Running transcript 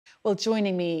Well,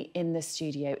 joining me in the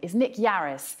studio is Nick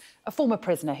Yarris, a former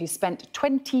prisoner who spent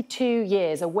 22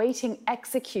 years awaiting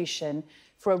execution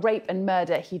for a rape and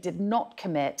murder he did not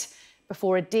commit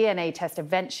before a DNA test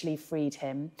eventually freed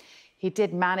him. He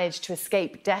did manage to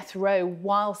escape death row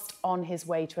whilst on his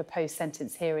way to a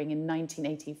post-sentence hearing in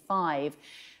 1985,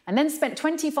 and then spent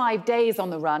 25 days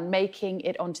on the run, making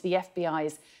it onto the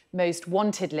FBI's most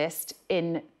wanted list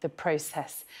in the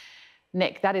process.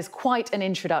 Nick, that is quite an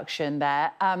introduction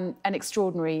there, an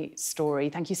extraordinary story.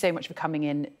 Thank you so much for coming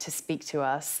in to speak to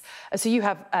us. So you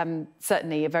have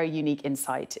certainly a very unique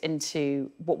insight into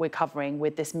what we're covering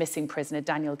with this missing prisoner,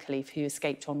 Daniel Khalife, who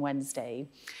escaped on Wednesday.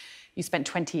 You spent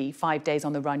 25 days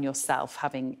on the run yourself,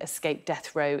 having escaped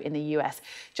death row in the US.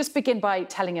 Just begin by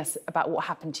telling us about what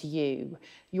happened to you,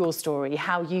 your story,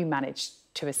 how you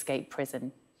managed to escape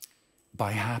prison.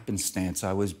 By happenstance,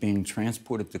 I was being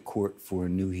transported to court for a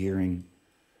new hearing.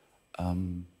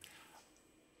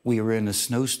 We were in a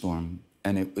snowstorm,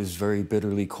 and it was very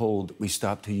bitterly cold. We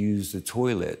stopped to use the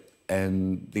toilet,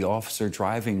 and the officer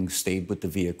driving stayed with the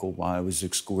vehicle while I was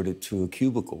escorted to a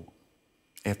cubicle.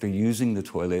 After using the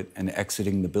toilet and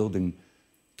exiting the building,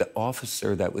 the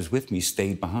officer that was with me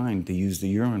stayed behind to use the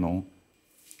urinal,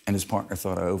 and his partner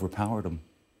thought I overpowered him.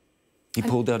 He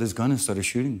pulled out his gun and started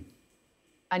shooting.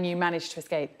 And you managed to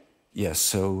escape? Yes,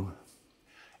 so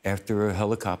after a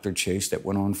helicopter chase that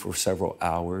went on for several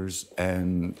hours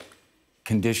and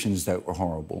conditions that were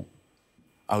horrible,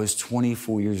 I was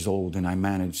 24 years old and I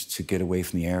managed to get away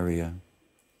from the area.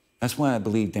 That's why I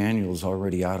believe Daniel's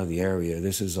already out of the area.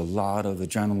 This is a lot of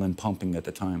adrenaline pumping at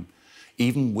the time.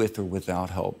 Even with or without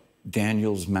help,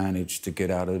 Daniel's managed to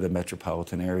get out of the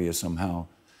metropolitan area somehow,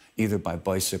 either by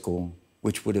bicycle,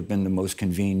 which would have been the most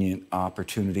convenient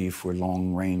opportunity for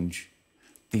long range.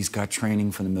 He's got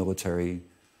training from the military.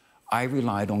 I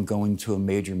relied on going to a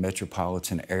major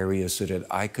metropolitan area so that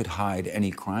I could hide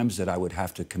any crimes that I would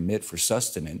have to commit for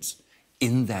sustenance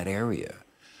in that area.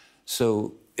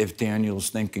 So if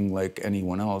Daniel's thinking like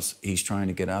anyone else, he's trying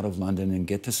to get out of London and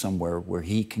get to somewhere where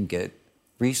he can get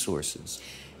resources.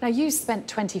 Now, you spent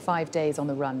 25 days on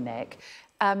the run, Nick.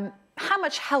 How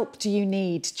much help do you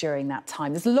need during that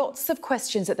time? There's lots of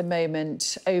questions at the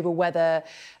moment over whether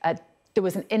there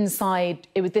was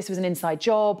this was an inside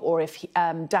job, or if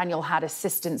Daniel had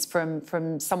assistance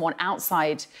from someone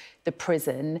outside the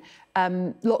prison.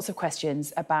 Lots of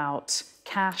questions about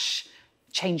cash,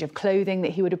 change of clothing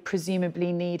that he would have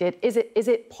presumably needed. Is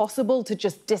it possible to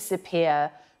just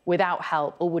disappear without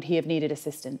help, or would he have needed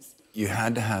assistance? You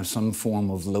had to have some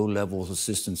form of low-level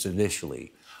assistance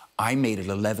initially. I made it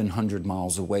 1,100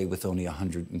 miles away with only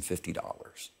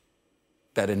 $150.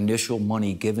 That initial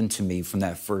money given to me from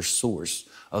that first source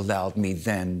allowed me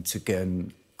then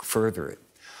to further it.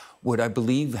 What I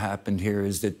believe happened here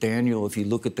is that Daniel, if you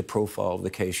look at the profile of the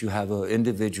case, you have an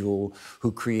individual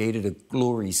who created a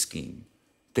glory scheme.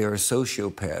 They're a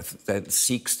sociopath that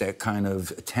seeks that kind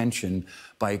of attention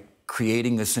by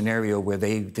creating a scenario where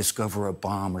they discover a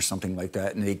bomb or something like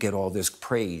that, and they get all this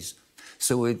praise.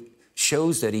 So it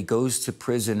shows that he goes to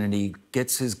prison and he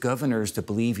gets his governors to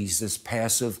believe he's this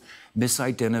passive,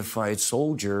 misidentified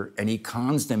soldier, and he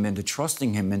cons them into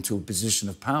trusting him into a position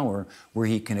of power where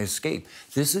he can escape.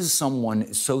 This is someone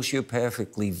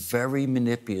sociopathically very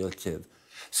manipulative.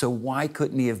 So why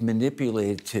couldn't he have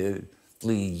manipulatively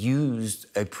used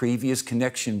a previous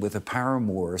connection with a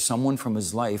paramour or someone from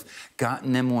his life,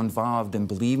 gotten them involved in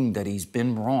believing that he's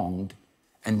been wronged,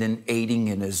 and then aiding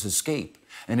in his escape?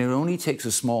 And it only takes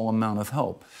a small amount of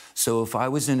help. So if I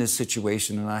was in a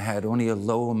situation and I had only a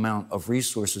low amount of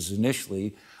resources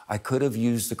initially, I could have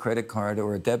used the credit card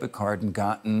or a debit card and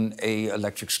gotten an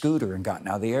electric scooter and gotten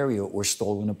out of the area, or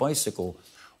stolen a bicycle.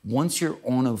 Once you're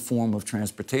on a form of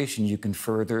transportation, you can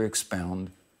further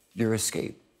expound your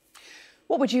escape.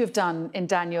 What would you have done in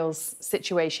Daniel's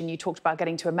situation? You talked about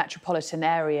getting to a metropolitan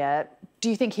area. Do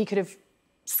you think he could have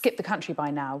skipped the country by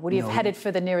now? Would he have headed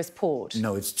for the nearest port?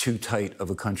 No, it's too tight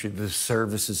of a country. The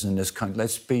services in this country,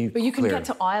 let's be clear. But you can get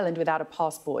to Ireland without a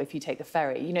passport if you take the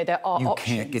ferry. You know, there are options.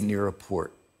 You can't get near a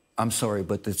port. I'm sorry,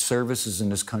 but the services in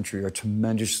this country are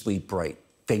tremendously bright.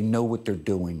 They know what they're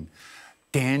doing.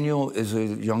 Daniel is a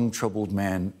young, troubled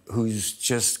man who's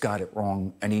just got it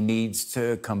wrong, and he needs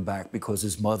to come back because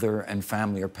his mother and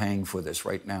family are paying for this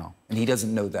right now, and he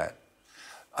doesn't know that.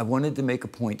 I wanted to make a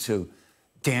point, too.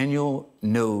 Daniel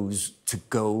knows to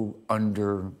go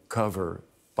undercover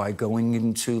by going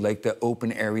into, like, the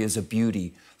open areas of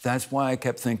beauty. That's why I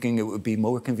kept thinking it would be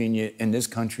more convenient in this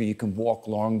country. You can walk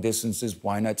long distances.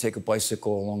 Why not take a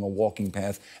bicycle along a walking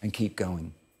path and keep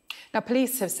going? Now,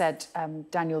 police have said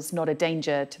Daniel's not a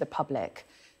danger to the public.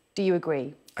 Do you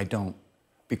agree? I don't.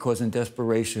 because in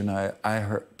desperation, I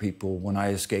hurt people when I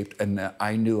escaped, and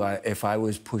I knew if I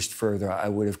was pushed further, I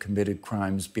would have committed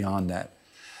crimes beyond that.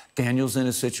 Daniel's in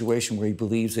a situation where he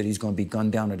believes that he's going to be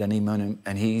gunned down at any minute,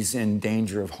 and he's in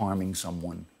danger of harming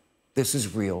someone. This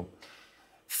is real.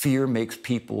 Fear makes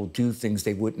people do things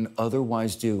they wouldn't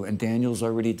otherwise do, and Daniel's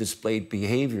already displayed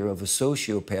behavior of a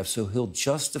sociopath, so he'll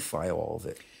justify all of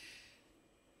it.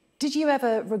 Did you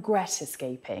ever regret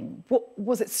escaping?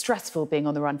 Was it stressful being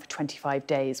on the run for 25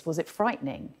 days? Was it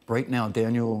frightening? Right now,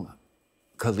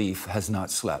 Khalife has not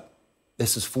slept.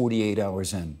 This is 48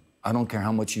 hours in. I don't care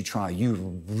how much you try, you're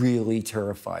really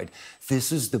terrified.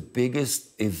 This is the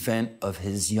biggest event of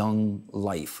his young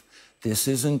life. This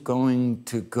isn't going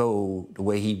to go the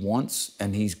way he wants,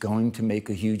 and he's going to make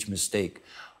a huge mistake.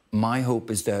 My hope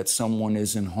is that someone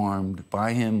isn't harmed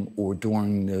by him or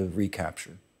during the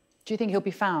recapture. Do you think he'll be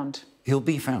found? He'll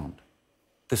be found.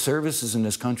 The services in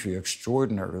this country are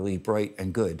extraordinarily bright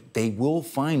and good. They will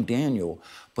find Daniel,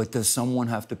 but does someone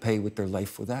have to pay with their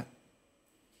life for that?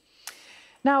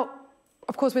 Now,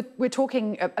 of course, we're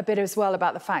talking a bit as well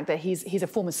about the fact that he's a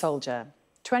former soldier.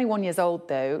 21 years old,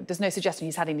 though, there's no suggestion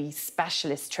he's had any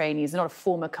specialist training. He's not a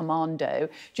former commando.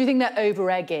 Do you think they're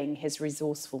over-egging his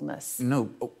resourcefulness? No,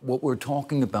 what we're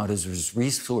talking about is his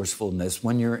resourcefulness.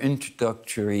 When you're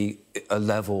introductory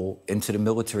level into the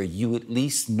military, you at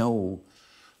least know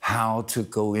how to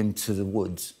go into the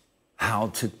woods, how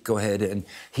to go ahead, and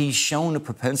he's shown a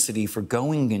propensity for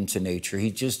going into nature.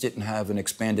 He just didn't have an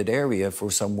expanded area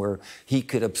for somewhere he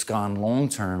could abscond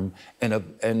long-term,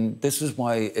 and this is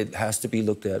why it has to be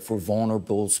looked at for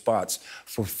vulnerable spots,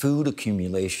 for food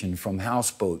accumulation from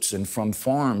houseboats and from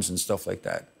farms and stuff like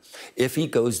that. If he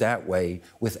goes that way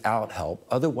without help,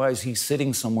 otherwise he's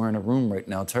sitting somewhere in a room right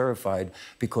now terrified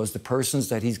because the persons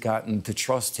that he's gotten to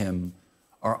trust him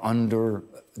are under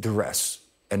duress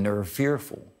and they're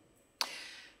fearful.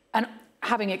 And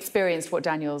having experienced what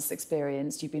Daniel's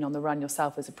experienced, you've been on the run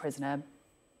yourself as a prisoner,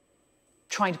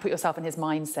 trying to put yourself in his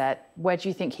mindset, where do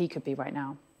you think he could be right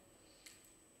now?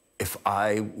 If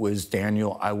I was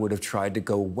Daniel, I would have tried to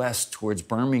go west towards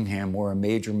Birmingham or a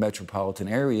major metropolitan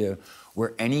area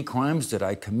where any crimes that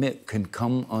I commit can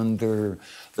come under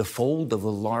the fold of a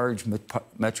large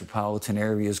metropolitan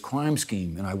area's crime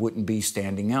scheme, and I wouldn't be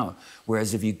standing out.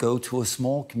 Whereas if you go to a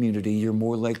small community, you're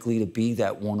more likely to be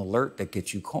that one alert that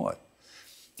gets you caught.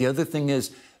 The other thing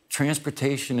is,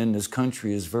 transportation in this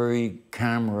country is very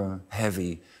camera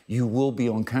heavy. You will be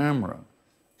on camera,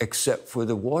 except for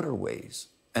the waterways.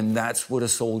 And that's what a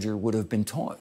soldier would have been taught.